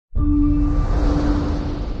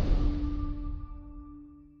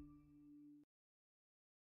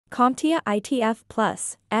CompTIA ITF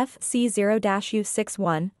Plus,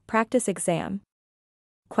 FC0-U61, Practice Exam.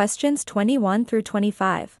 Questions 21 through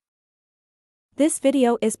 25. This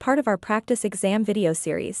video is part of our practice exam video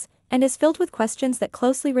series, and is filled with questions that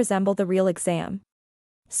closely resemble the real exam.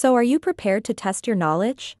 So are you prepared to test your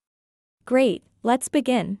knowledge? Great, let's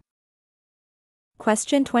begin.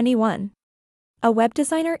 Question 21. A web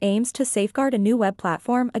designer aims to safeguard a new web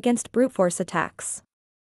platform against brute force attacks.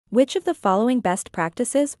 Which of the following best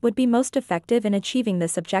practices would be most effective in achieving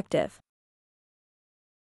this objective?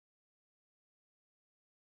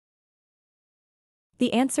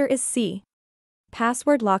 The answer is C.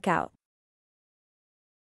 Password lockout.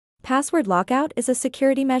 Password lockout is a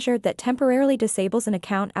security measure that temporarily disables an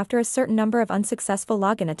account after a certain number of unsuccessful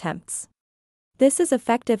login attempts. This is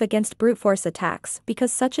effective against brute force attacks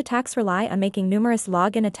because such attacks rely on making numerous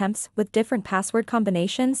login attempts with different password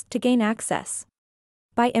combinations to gain access.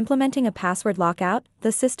 By implementing a password lockout,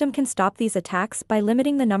 the system can stop these attacks by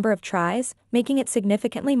limiting the number of tries, making it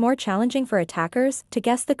significantly more challenging for attackers to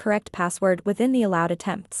guess the correct password within the allowed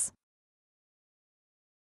attempts.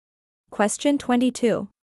 Question 22.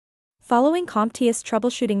 Following CompTIA's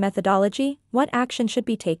troubleshooting methodology, what action should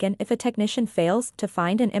be taken if a technician fails to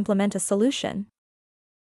find and implement a solution?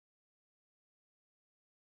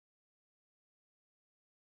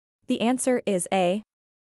 The answer is A.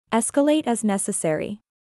 Escalate as necessary.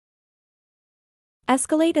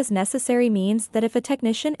 Escalate as necessary means that if a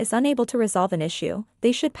technician is unable to resolve an issue,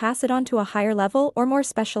 they should pass it on to a higher level or more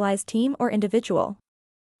specialized team or individual.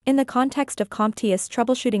 In the context of CompTIA's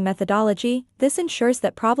troubleshooting methodology, this ensures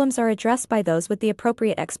that problems are addressed by those with the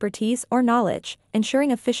appropriate expertise or knowledge,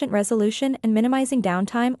 ensuring efficient resolution and minimizing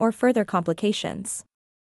downtime or further complications.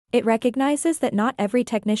 It recognizes that not every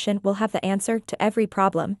technician will have the answer to every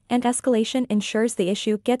problem, and escalation ensures the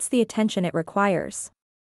issue gets the attention it requires.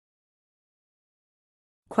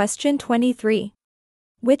 Question 23.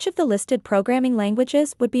 Which of the listed programming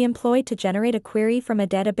languages would be employed to generate a query from a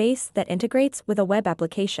database that integrates with a web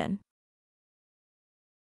application?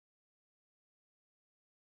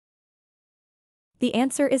 The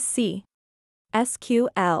answer is C.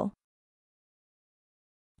 SQL.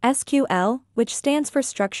 SQL, which stands for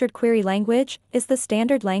Structured Query Language, is the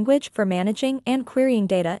standard language for managing and querying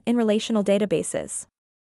data in relational databases.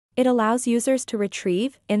 It allows users to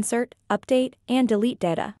retrieve, insert, update, and delete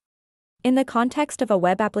data. In the context of a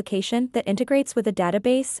web application that integrates with a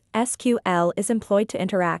database, SQL is employed to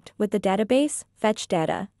interact with the database, fetch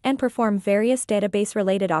data, and perform various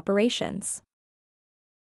database-related operations.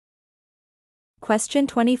 Question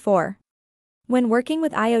 24. When working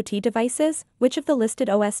with IoT devices, which of the listed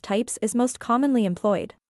OS types is most commonly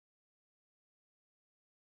employed?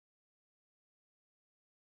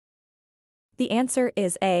 The answer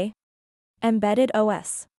is A. Embedded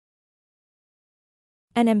OS.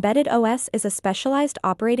 An embedded OS is a specialized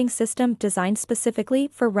operating system designed specifically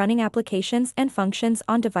for running applications and functions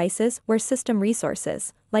on devices where system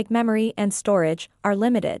resources, like memory and storage, are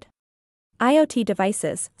limited. IoT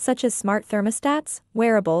devices, such as smart thermostats,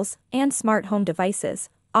 wearables, and smart home devices,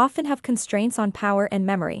 often have constraints on power and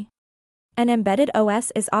memory. An embedded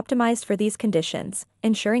OS is optimized for these conditions,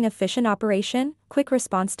 ensuring efficient operation, quick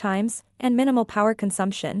response times, and minimal power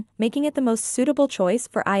consumption, making it the most suitable choice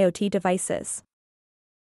for IoT devices.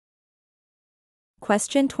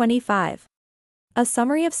 Question 25. A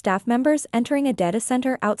summary of staff members entering a data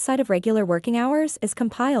center outside of regular working hours is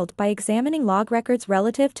compiled by examining log records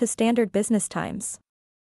relative to standard business times.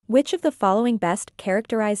 Which of the following best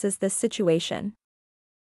characterizes this situation?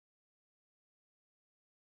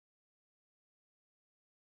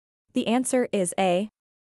 The answer is A.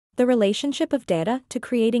 The relationship of data to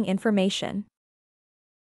creating information.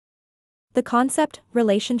 The concept,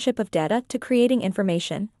 relationship of data to creating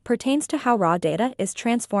information, pertains to how raw data is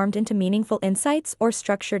transformed into meaningful insights or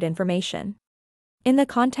structured information. In the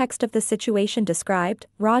context of the situation described,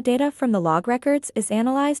 raw data from the log records is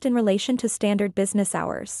analyzed in relation to standard business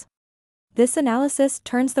hours. This analysis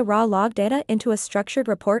turns the raw log data into a structured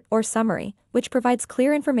report or summary, which provides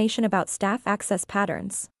clear information about staff access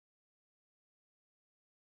patterns.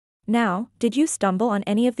 Now, did you stumble on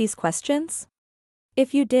any of these questions?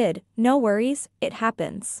 If you did, no worries, it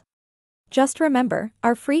happens. Just remember,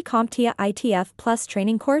 our free CompTIA ITF Plus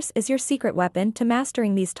training course is your secret weapon to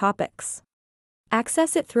mastering these topics.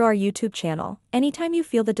 Access it through our YouTube channel, anytime you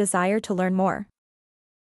feel the desire to learn more.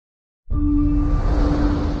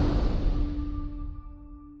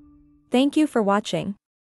 Thank you for watching.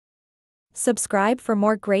 Subscribe for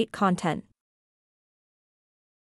more great content.